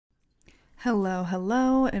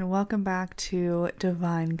Hello, and welcome back to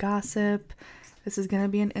Divine Gossip. This is going to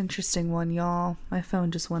be an interesting one, y'all. My phone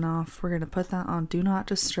just went off. We're going to put that on Do Not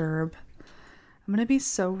Disturb. I'm going to be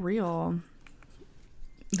so real.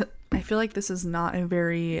 I feel like this is not a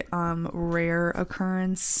very rare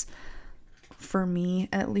occurrence, for me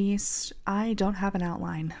at least. I don't have an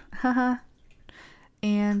outline. Haha.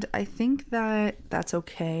 And I think that that's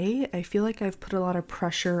okay. I feel like I've put a lot of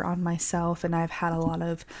pressure on myself, and I've had a lot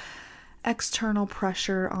of external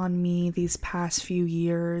pressure on me these past few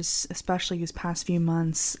years, especially these past few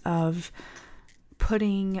months, of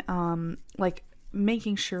putting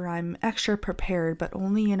making sure I'm extra prepared, but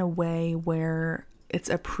only in a way where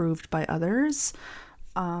it's approved by others.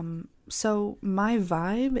 So my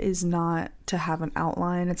vibe is not to have an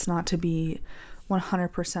outline. It's not to be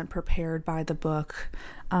 100% prepared by the book.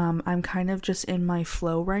 I'm kind of just in my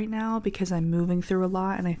flow right now because I'm moving through a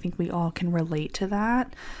lot, and I think we all can relate to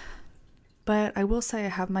that. But I will say I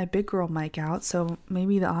have my big girl mic out, so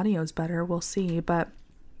maybe the audio's better. We'll see. But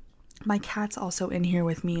my cat's also in here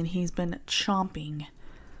with me, and he's been chomping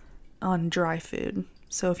on dry food.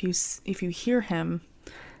 So if you hear him,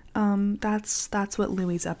 that's what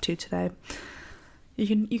Louie's up to today.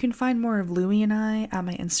 You can find more of Louie and I at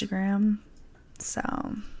my Instagram. So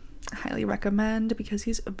I highly recommend because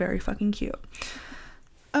he's very fucking cute.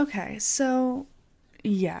 Okay, so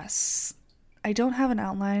yes. I don't have an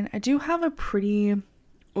outline. I do have a pretty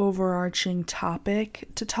overarching topic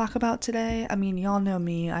to talk about today. I mean, y'all know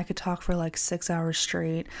me. I could talk for like 6 hours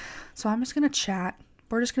straight. So I'm just going to chat.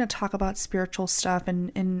 We're just going to talk about spiritual stuff,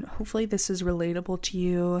 and hopefully this is relatable to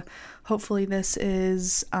you. Hopefully this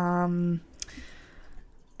is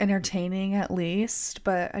entertaining at least,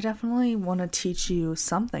 but I definitely want to teach you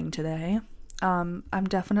something today. I'm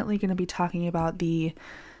definitely going to be talking about the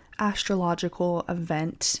astrological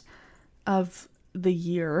event of the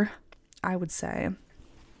year, I would say,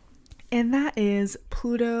 and that is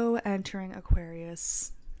Pluto entering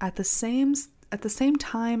Aquarius at the same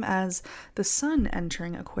time as the Sun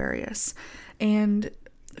entering Aquarius. And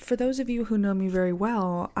for those of you who know me very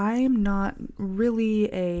well, I'm not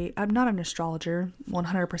an astrologer,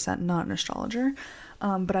 100% not an astrologer,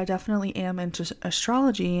 but I definitely am into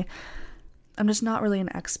astrology. I'm just not really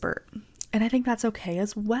an expert. And I think that's okay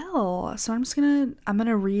as well. So I'm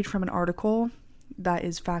gonna read from an article that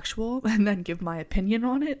is factual and then give my opinion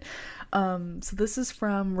on it. So this is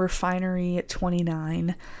from Refinery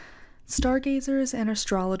 29. Stargazers and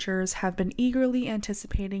astrologers have been eagerly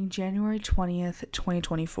anticipating January 20th,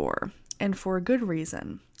 2024, and for a good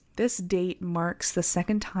reason. This date marks the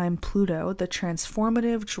second time Pluto, the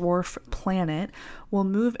transformative dwarf planet, will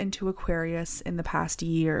move into Aquarius in the past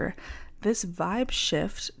year. This vibe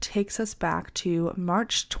shift takes us back to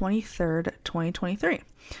March 23rd, 2023,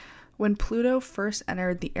 when Pluto first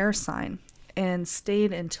entered the air sign and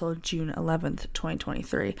stayed until June 11th,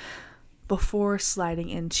 2023, before sliding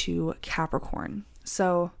into Capricorn.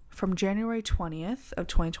 So from January 20th of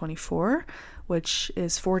 2024, which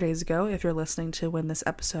is 4 days ago, if you're listening to when this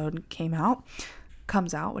episode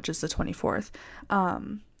comes out, which is the 24th,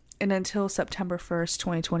 and until September 1st,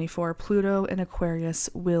 2024, Pluto in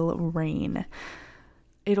Aquarius will reign.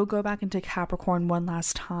 It'll go back into Capricorn one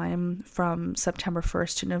last time from September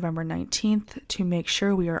 1st to November 19th to make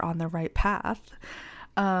sure we are on the right path.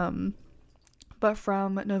 But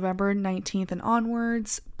from November 19th and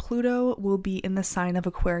onwards, Pluto will be in the sign of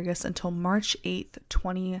Aquarius until March 8th,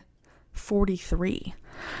 2043.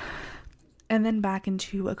 And then back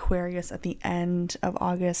into Aquarius at the end of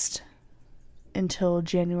August until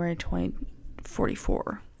January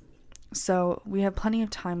 2044. So we have plenty of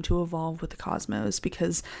time to evolve with the cosmos,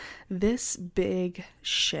 because this big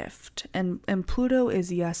shift, and Pluto is,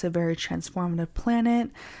 yes, a very transformative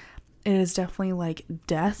planet. It is definitely like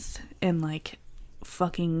death and like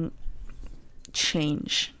fucking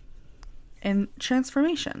change and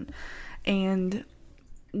transformation. And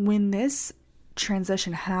when this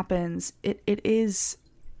transition happens, it is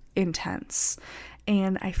intense.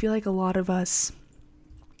 And I feel like a lot of us,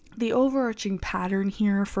 the overarching pattern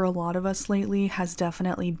here for a lot of us lately has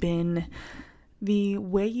definitely been the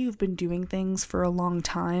way you've been doing things for a long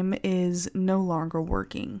time is no longer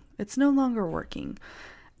working. It's no longer working,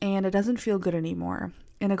 and it doesn't feel good anymore.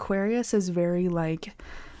 And Aquarius is very like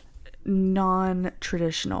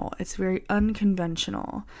non-traditional. It's very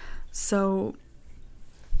unconventional. So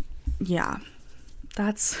yeah,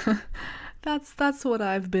 that's that's what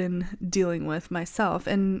I've been dealing with myself.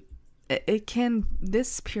 And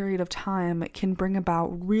this period of time can bring about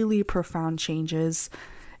really profound changes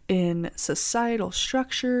in societal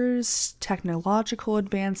structures, technological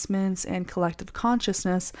advancements, and collective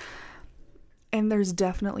consciousness. And there's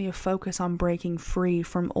definitely a focus on breaking free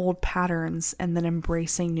from old patterns and then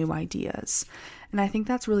embracing new ideas. And I think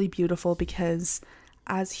that's really beautiful because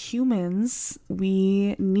as humans,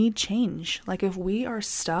 we need change. Like if we are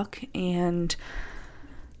stuck in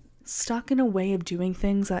a way of doing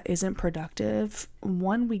things that isn't productive,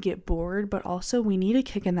 one, we get bored, but also we need a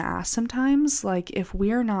kick in the ass sometimes. Like if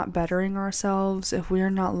we are not bettering ourselves, if we are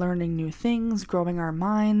not learning new things, growing our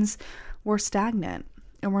minds, we're stagnant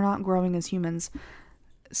and we're not growing as humans.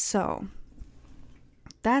 So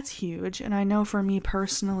that's huge. And I know for me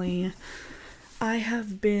personally, I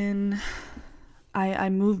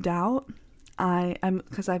moved out.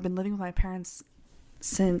 Because I've been living with my parents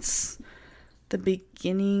since the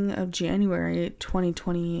beginning of January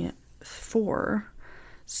 2024.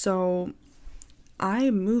 So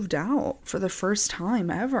I moved out for the first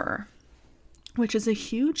time ever, which is a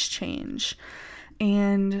huge change.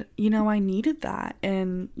 And, I needed that.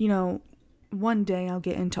 And, one day I'll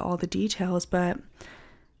get into all the details, but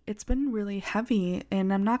it's been really heavy.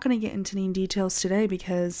 And I'm not going to get into any details today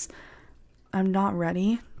because I'm not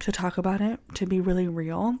ready to talk about it, to be really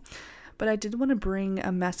real. But I did want to bring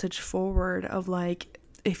a message forward of like,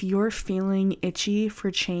 if you're feeling itchy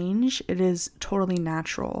for change, it is totally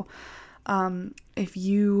natural. If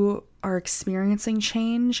you are experiencing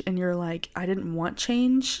change and you're like, I didn't want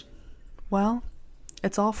change, well,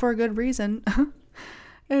 it's all for a good reason.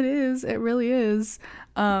 It is. It really is.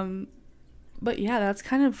 But yeah, that's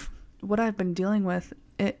kind of what I've been dealing with.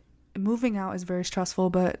 Moving out is very stressful,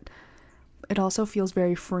 but it also feels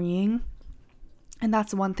very freeing. And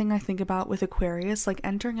that's one thing I think about with Aquarius, like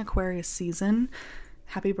entering Aquarius season.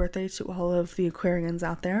 Happy birthday to all of the Aquarians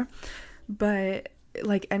out there. But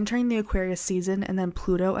like entering the Aquarius season and then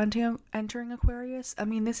Pluto entering Aquarius, I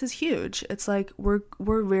mean, this is huge. It's like we're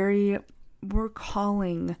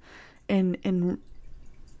calling in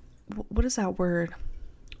what is that word?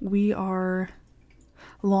 We are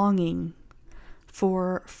longing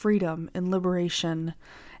for freedom and liberation.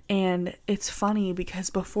 And it's funny because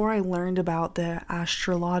before I learned about the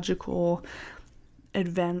astrological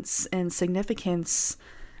events and significance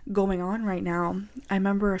going on right now, I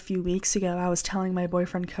remember a few weeks ago I was telling my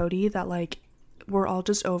boyfriend Cody that like we're all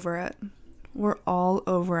just over it. We're all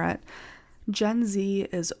over it. Gen Z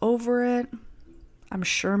is over it. I'm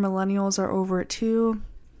sure millennials are over it too.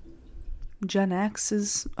 Gen X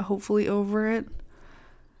is hopefully over it.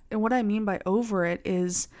 And what I mean by over it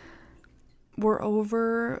is we're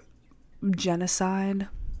over genocide.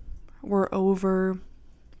 We're over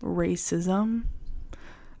racism,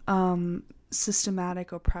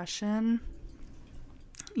 systematic oppression.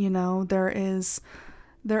 There is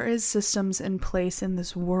systems in place in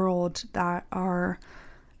this world that are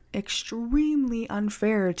extremely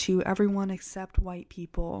unfair to everyone except white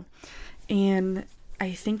people. And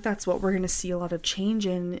I think that's what we're going to see a lot of change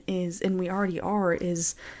in and we already are,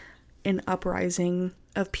 is an uprising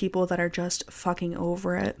of people that are just fucking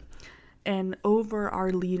over it and over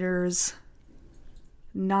our leaders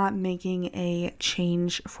not making a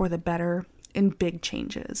change for the better in big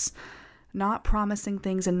changes, not promising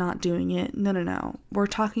things and not doing it. No. We're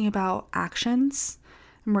talking about actions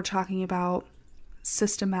and we're talking about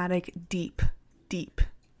systematic, deep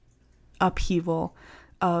upheaval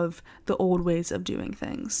of the old ways of doing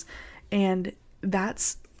things. And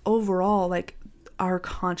that's overall like our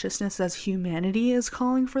consciousness as humanity is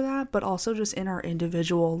calling for that, but also just in our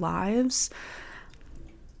individual lives.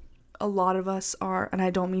 A lot of us are, and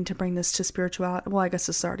I don't mean to bring this to spirituality, well, I guess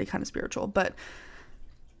it's already kind of spiritual, but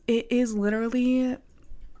it is literally,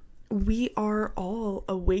 we are all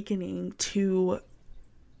awakening to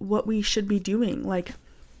what we should be doing. Like,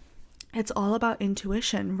 it's all about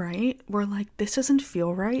intuition, right? We're like, this doesn't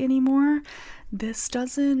feel right anymore. This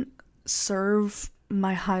doesn't serve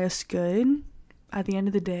my highest good at the end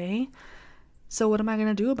of the day. So what am I going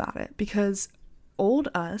to do about it? Because old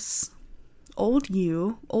us, old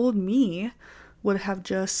you, old me would have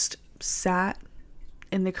just sat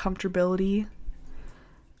in the comfortability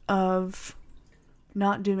of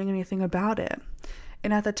not doing anything about it.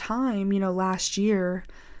 And at the time, last year,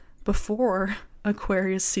 before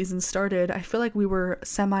Aquarius season started, I feel like we were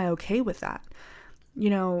semi-okay with that.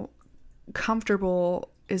 Comfortable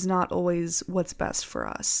is not always what's best for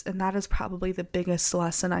us. And that is probably the biggest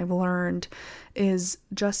lesson I've learned, is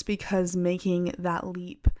just because making that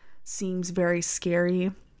leap seems very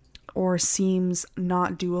scary or seems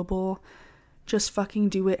not doable, just fucking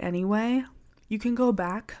do it anyway. You can go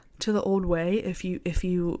back to the old way if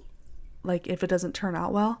it doesn't turn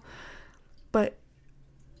out well. But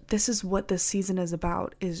this is what this season is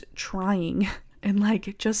about, is trying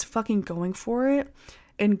and just fucking going for it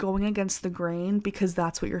and going against the grain because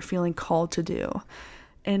that's what you're feeling called to do.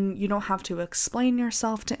 And you don't have to explain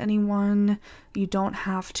yourself to anyone. You don't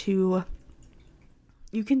have to,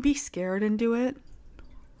 you can be scared and do it.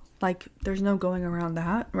 Like, there's no going around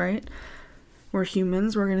that, right? We're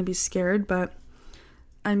humans, we're going to be scared, but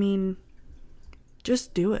I mean,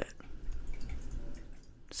 just do it.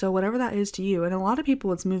 So whatever that is to you, and a lot of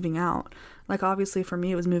people it's moving out. Like, obviously for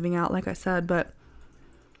me it was moving out, like I said, but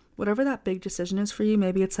whatever that big decision is for you,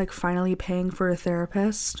 maybe it's like finally paying for a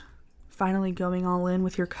therapist, finally going all in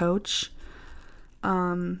with your coach,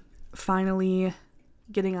 finally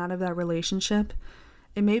getting out of that relationship.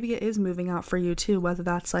 And maybe it is moving out for you too, whether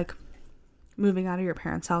that's like moving out of your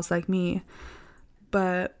parents' house like me.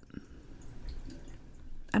 But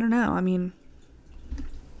I don't know. I mean,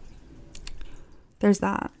 there's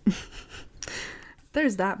that.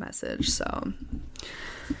 There's that message. So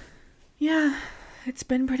yeah, it's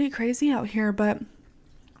been pretty crazy out here, but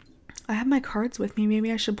I have my cards with me.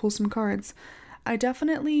 Maybe I should pull some cards. I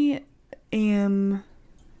definitely am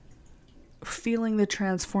feeling the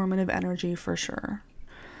transformative energy for sure.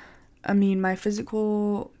 I mean, my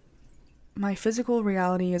physical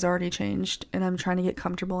reality has already changed, and I'm trying to get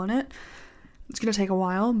comfortable in it. It's gonna take a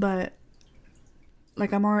while, but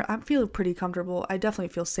like I feel pretty comfortable. I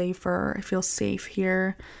definitely feel safer. I feel safe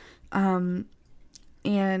here. And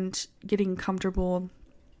getting comfortable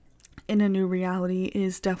in a new reality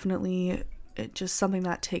is definitely just something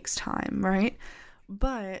that takes time, right?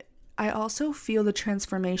 But I also feel the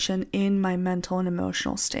transformation in my mental and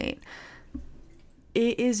emotional state.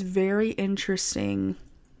 It is very interesting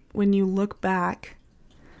when you look back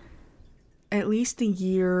at least a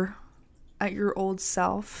year at your old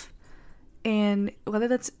self, and whether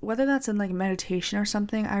that's in like meditation or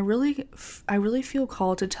something, I really feel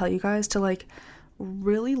called to tell you guys to like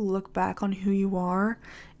really look back on who you are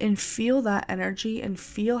and feel that energy and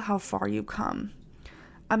feel how far you've come.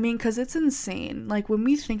 I mean, because it's insane. Like, when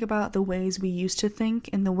we think about the ways we used to think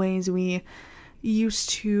and the ways we used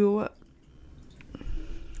to,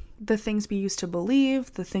 the things we used to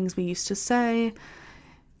believe, the things we used to say,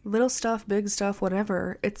 little stuff, big stuff,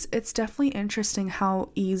 whatever, it's definitely interesting how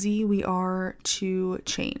easy we are to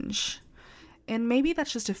change. And maybe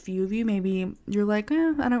that's just a few of you. Maybe you're like, I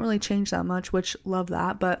don't really change that much, which love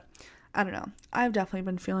that. But I don't know. I've definitely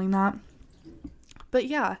been feeling that. But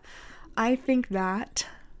yeah, I think that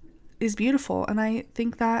is beautiful. And I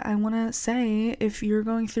think that I want to say, if you're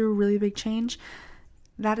going through a really big change,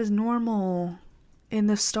 that is normal. And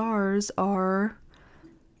the stars are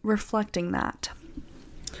reflecting that.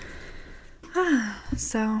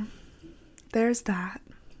 So there's that.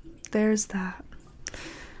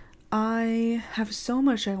 I have so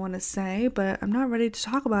much I want to say, but I'm not ready to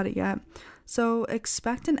talk about it yet. So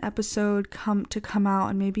expect an episode to come out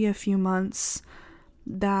in maybe a few months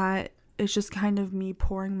that is just kind of me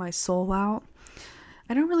pouring my soul out.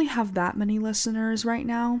 I don't really have that many listeners right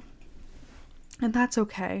now, and that's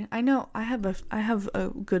okay. I know I have a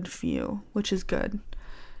good few, which is good.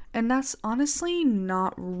 And that's honestly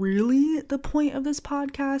not really the point of this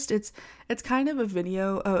podcast. It's kind of a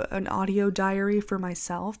video, an audio diary for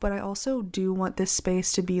myself, but I also do want this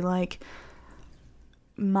space to be like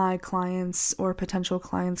my clients or potential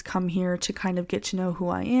clients come here to kind of get to know who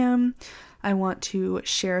I am. I want to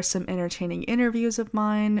share some entertaining interviews of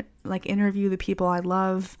mine, like interview the people I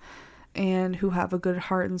love and who have a good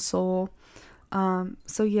heart and soul.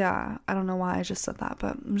 So yeah, I don't know why I just said that,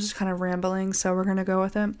 but I'm just kind of rambling, so we're gonna go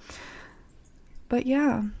with it. But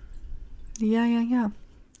yeah.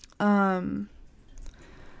 I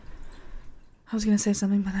was gonna say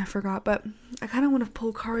something, but I forgot, but I kind of want to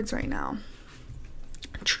pull cards right now.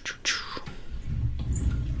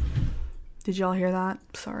 Did y'all hear that?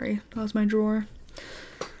 Sorry, that was my drawer.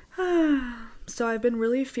 So I've been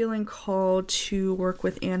really feeling called to work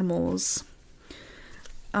with animals.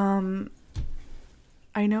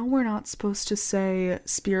 I know we're not supposed to say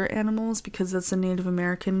spirit animals because that's a Native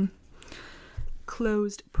American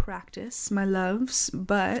closed practice, my loves,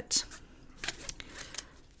 but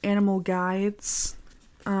animal guides,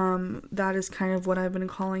 that is kind of what I've been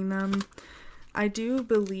calling them. I do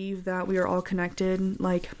believe that we are all connected,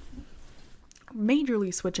 like,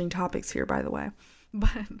 majorly switching topics here, by the way,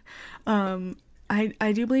 but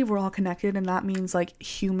I do believe we're all connected, and that means like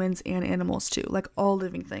humans and animals too, like all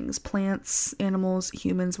living things, plants, animals,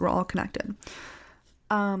 humans, we're all connected.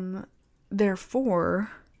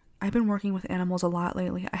 Therefore, I've been working with animals a lot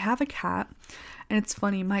lately. I have a cat, and it's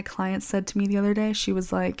funny, my client said to me the other day, she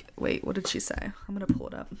was like, wait, what did she say? I'm gonna pull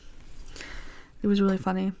it up. It was really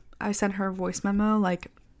funny. I sent her a voice memo, like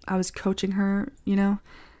I was coaching her,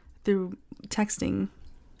 through texting,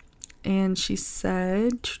 and she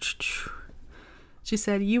said,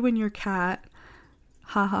 you and your cat,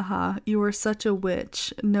 ha ha ha, you are such a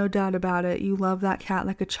witch, no doubt about it. You love that cat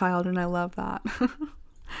like a child, and I love that.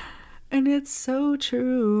 And it's so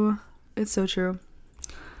true. It's so true.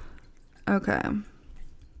 Okay.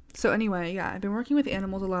 So anyway, yeah, I've been working with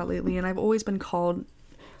animals a lot lately, and I've always been called,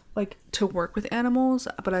 like, to work with animals,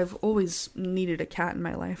 but I've always needed a cat in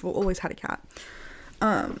my life. I've always had a cat.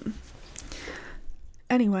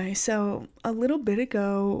 Anyway, so a little bit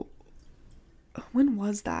ago, when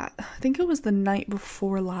was that? I think it was the night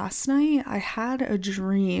before last night. I had a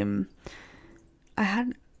dream.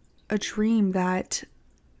 That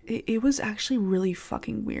it was actually really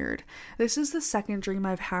fucking weird. This is the second dream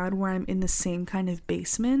I've had where I'm in the same kind of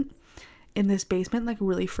basement. And this basement, like,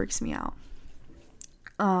 really freaks me out.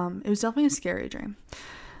 It was definitely a scary dream.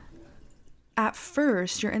 At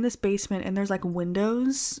first, you're in this basement and there's, like,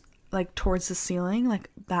 windows, like, towards the ceiling, like,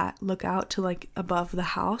 that look out to, like, above the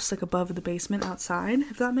house, like, above the basement outside,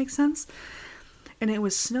 if that makes sense. And it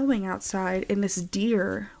was snowing outside, and this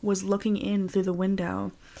deer was looking in through the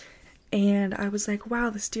window. And I was like, wow,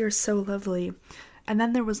 this deer is so lovely. And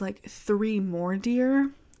then there was, like, 3 more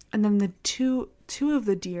deer. And then the two of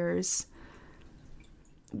the deers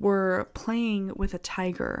were playing with a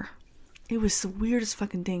tiger. It was the weirdest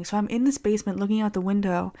fucking thing. So I'm in this basement looking out the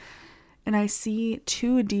window, and I see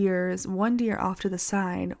 2 deers, 1 deer off to the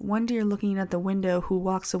side, 1 deer looking at the window who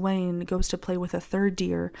walks away and goes to play with a 3rd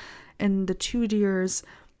deer, and the 2 deers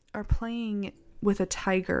are playing with a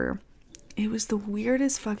tiger. It was the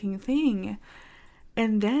weirdest fucking thing.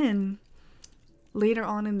 And then later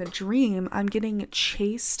on in the dream, I'm getting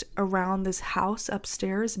chased around this house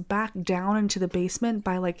upstairs back down into the basement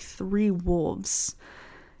by, like, 3 wolves.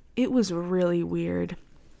 It was really weird.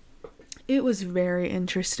 It was very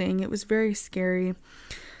interesting. It was very scary.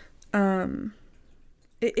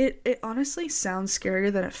 It honestly sounds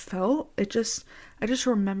scarier than it felt. I just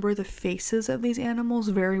remember the faces of these animals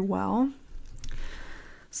very well.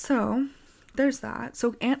 So there's that.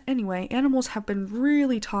 So anyway, animals have been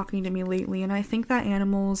really talking to me lately, and I think that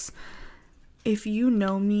animals, if you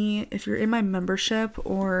know me, if you're in my membership,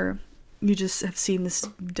 or you just have seen this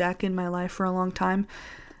deck in my life for a long time,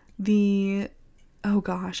 oh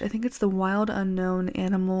gosh, I think it's the Wild Unknown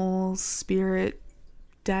Animal Spirit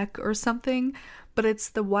deck or something, but it's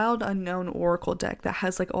the Wild Unknown Oracle deck that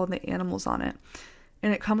has, like, all the animals on it,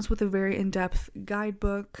 and it comes with a very in-depth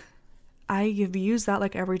guidebook. I have used that,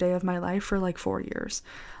 like, every day of my life for, like, 4 years.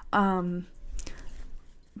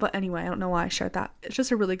 But anyway, I don't know why I shared that. It's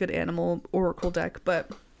just a really good animal oracle deck,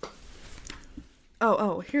 but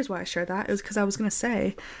here's why I shared that. It was because I was gonna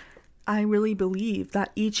say, I really believe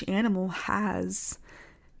that each animal has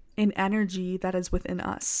an energy that is within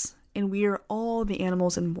us, and we are all the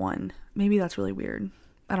animals in one. Maybe that's really weird.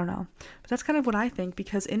 I don't know. But that's kind of what I think,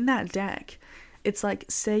 because in that deck, it's like,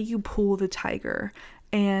 say you pull the tiger,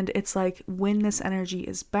 and it's like, when this energy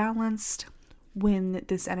is balanced, when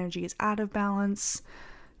this energy is out of balance,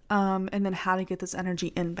 and then how to get this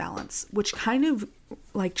energy in balance, which kind of,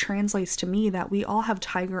 like, translates to me that we all have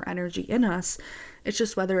tiger energy in us. It's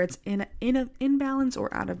just whether it's in balance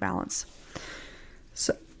or out of balance.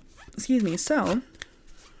 So, excuse me. So,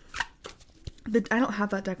 I don't have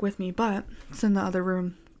that deck with me, but it's in the other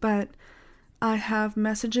room. But I have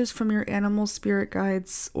Messages from Your Animal Spirit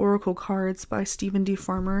Guides Oracle Cards by Stephen D.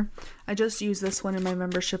 Farmer. I just use this one in my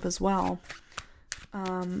membership as well.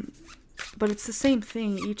 But it's the same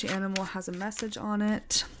thing. Each animal has a message on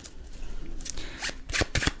it.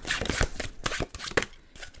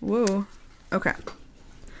 Whoa. Okay.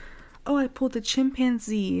 Oh, I pulled the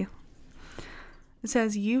chimpanzee. It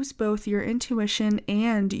says, use both your intuition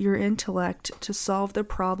and your intellect to solve the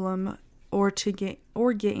problem or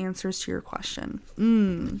get answers to your question.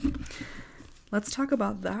 Let's talk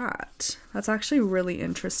about that. That's actually really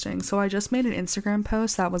interesting. So I just made an Instagram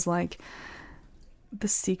post that was like, the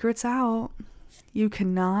secret's out. You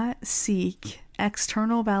cannot seek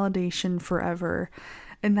external validation forever.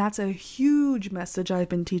 And that's a huge message I've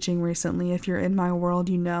been teaching recently. If you're in my world,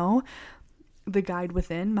 you know, the Guide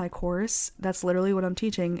Within, my course, that's literally what I'm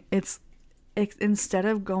teaching. It's instead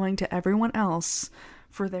of going to everyone else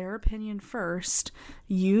for their opinion first,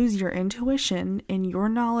 use your intuition and your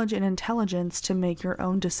knowledge and intelligence to make your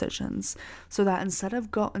own decisions. So that instead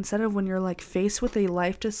of when you're, like, faced with a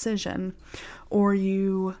life decision, or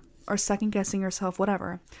you are second guessing yourself,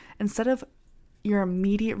 whatever, instead of your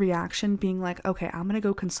immediate reaction being like, okay, I'm gonna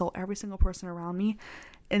go consult every single person around me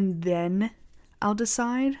and then I'll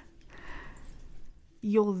decide,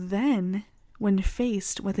 you'll then, when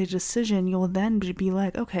faced with a decision, you'll then be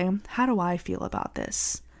like, okay, how do I feel about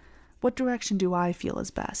this? What direction do I feel is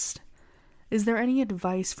best? Is there any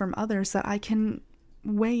advice from others that I can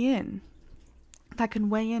weigh in, that can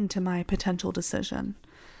weigh into my potential decision?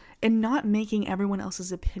 And not making everyone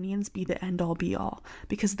else's opinions be the end all be all,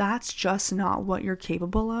 because that's just not what you're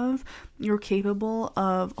capable of. You're capable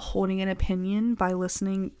of holding an opinion by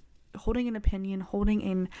listening, holding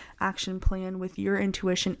an action plan with your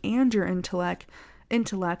intuition and your intellect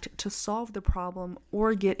to solve the problem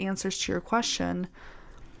or get answers to your question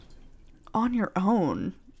on your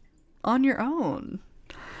own.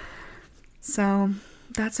 So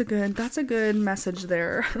that's a good message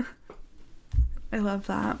there. I love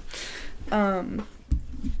that.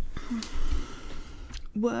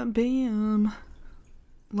 What, bam.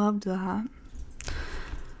 Loved that.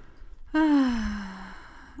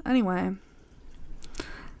 Anyway,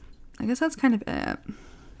 I guess that's kind of it.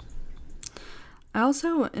 I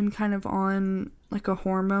also am kind of on like a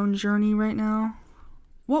hormone journey right now.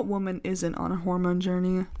 What woman isn't on a hormone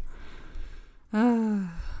journey?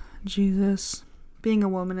 Jesus. Being a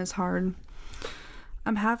woman is hard.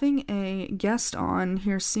 I'm having a guest on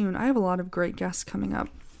here soon. I have a lot of great guests coming up.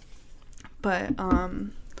 But,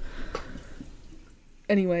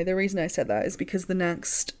 anyway, the reason I said that is because the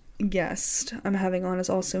next guest I'm having on is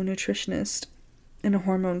also a nutritionist and a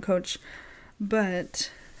hormone coach.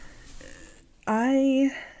 But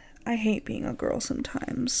I hate being a girl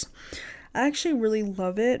sometimes. I actually really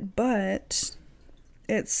love it, but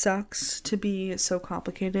it sucks to be so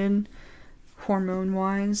complicated hormone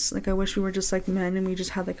wise. Like, I wish we were just like men and we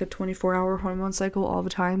just had like a 24-hour hormone cycle all the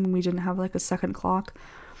time and we didn't have like a second clock.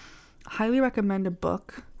 Highly recommend a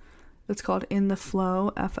book that's called In the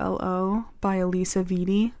Flow, FLO, by Elisa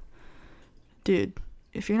Vitti. Dude,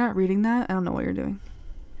 if you're not reading that, I don't know what you're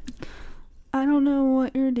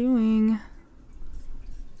doing.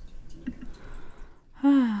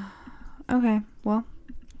 Okay, well,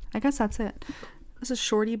 I guess that's it. This is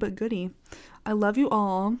shorty but goody. I love you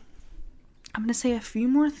all. I'm gonna say a few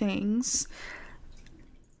more things.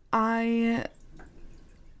 I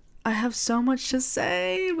have so much to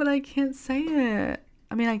say, but I can't say it.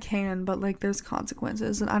 I mean, I can, but like there's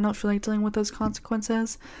consequences and I don't feel like dealing with those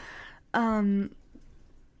consequences. But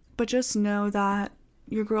just know that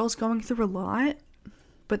your girl's going through a lot,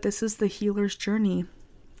 but this is the healer's journey.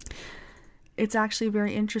 It's actually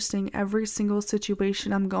very interesting. Every single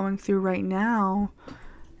situation I'm going through right now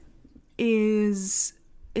is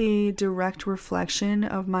a direct reflection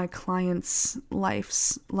of my clients'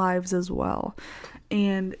 lives as well.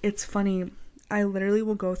 And it's funny, I literally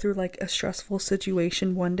will go through like a stressful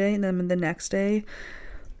situation one day, and then the next day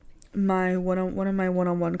one of my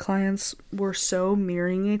one-on-one clients were so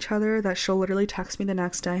mirroring each other that she'll literally text me the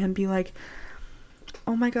next day and be like,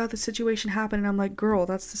 oh my god, the situation happened. And I'm like, girl,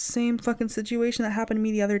 that's the same fucking situation that happened to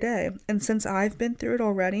me the other day. And since I've been through it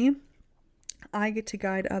already, I get to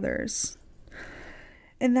guide others.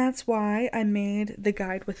 And that's why I made the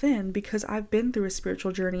Guide Within, because I've been through a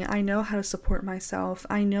spiritual journey. I know how to support myself.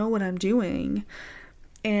 I know what I'm doing.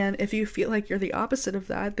 And if you feel like you're the opposite of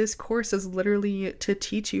that, this course is literally to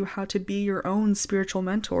teach you how to be your own spiritual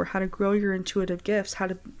mentor, how to grow your intuitive gifts, how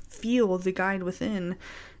to feel the guide within,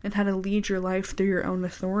 and how to lead your life through your own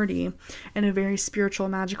authority in a very spiritual,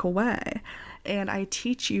 magical way. And I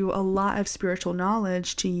teach you a lot of spiritual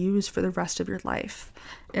knowledge to use for the rest of your life.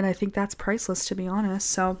 And I think that's priceless, to be honest.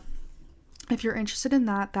 So if you're interested in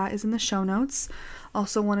that, that is in the show notes.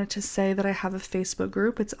 Also wanted to say that I have a Facebook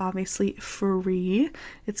group. It's obviously free.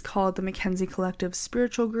 It's called the Mackenzie Collective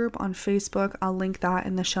Spiritual Group on Facebook. I'll link that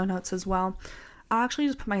in the show notes as well. I'll actually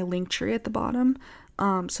just put my link tree at the bottom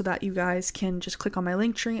so that you guys can just click on my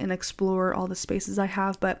link tree and explore all the spaces I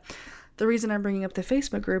have. But the reason I'm bringing up the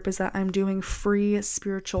Facebook group is that I'm doing free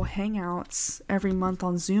spiritual hangouts every month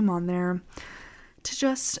on Zoom on there to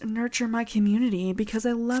just nurture my community, because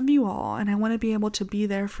I love you all and I want to be able to be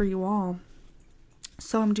there for you all.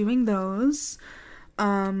 So I'm doing those.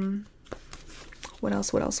 What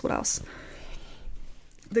else?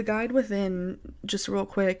 The Guide Within, just real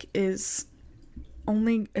quick, is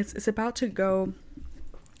only, it's about to go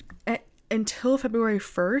until February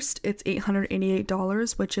 1st. It's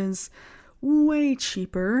 $888, which is way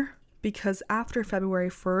cheaper, because after February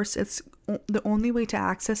 1st, it's the only way to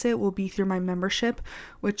access it will be through my membership,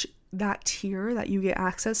 which that tier that you get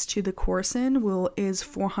access to the course in is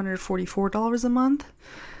 $444 a month.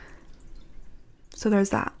 So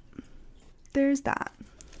there's that.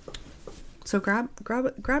 So grab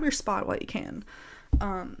your spot while you can,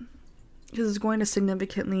 because it's going to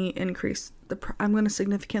significantly increase I'm going to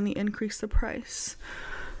significantly increase the price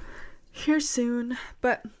here soon.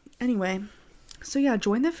 But anyway, so yeah,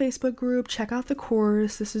 join the Facebook group, check out the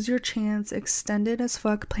course. This is your chance. Extended as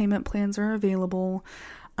fuck payment plans are available.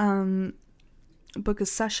 book a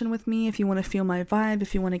session with me if you want to feel my vibe,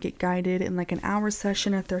 if you want to get guided in like an hour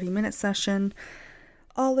session, a 30-minute session.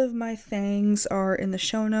 All of my things are in the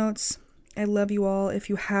show notes. I love you all. If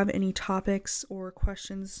you have any topics or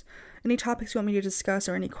questions, any topics you want me to discuss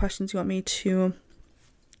or any questions you want me to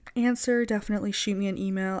answer, definitely shoot me an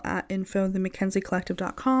email at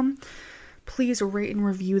info@themackenziecollective.com. Please rate and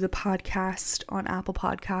review the podcast on Apple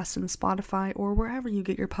Podcasts and Spotify or wherever you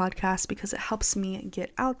get your podcasts because it helps me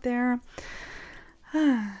get out there.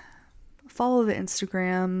 Follow the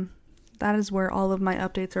Instagram. That is where all of my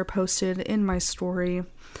updates are posted in my story.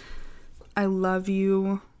 I love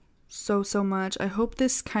you so much. I hope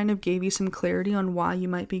this kind of gave you some clarity on why you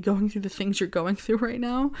might be going through the things you're going through right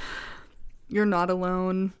now. You're not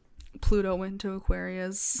alone. Pluto went to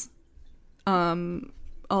Aquarius.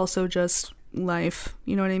 Also just life.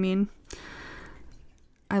 You know what I mean?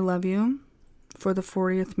 I love you for the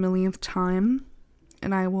 40th millionth time.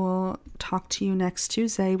 And I will talk to you next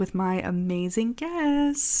Tuesday with my amazing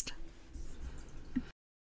guest.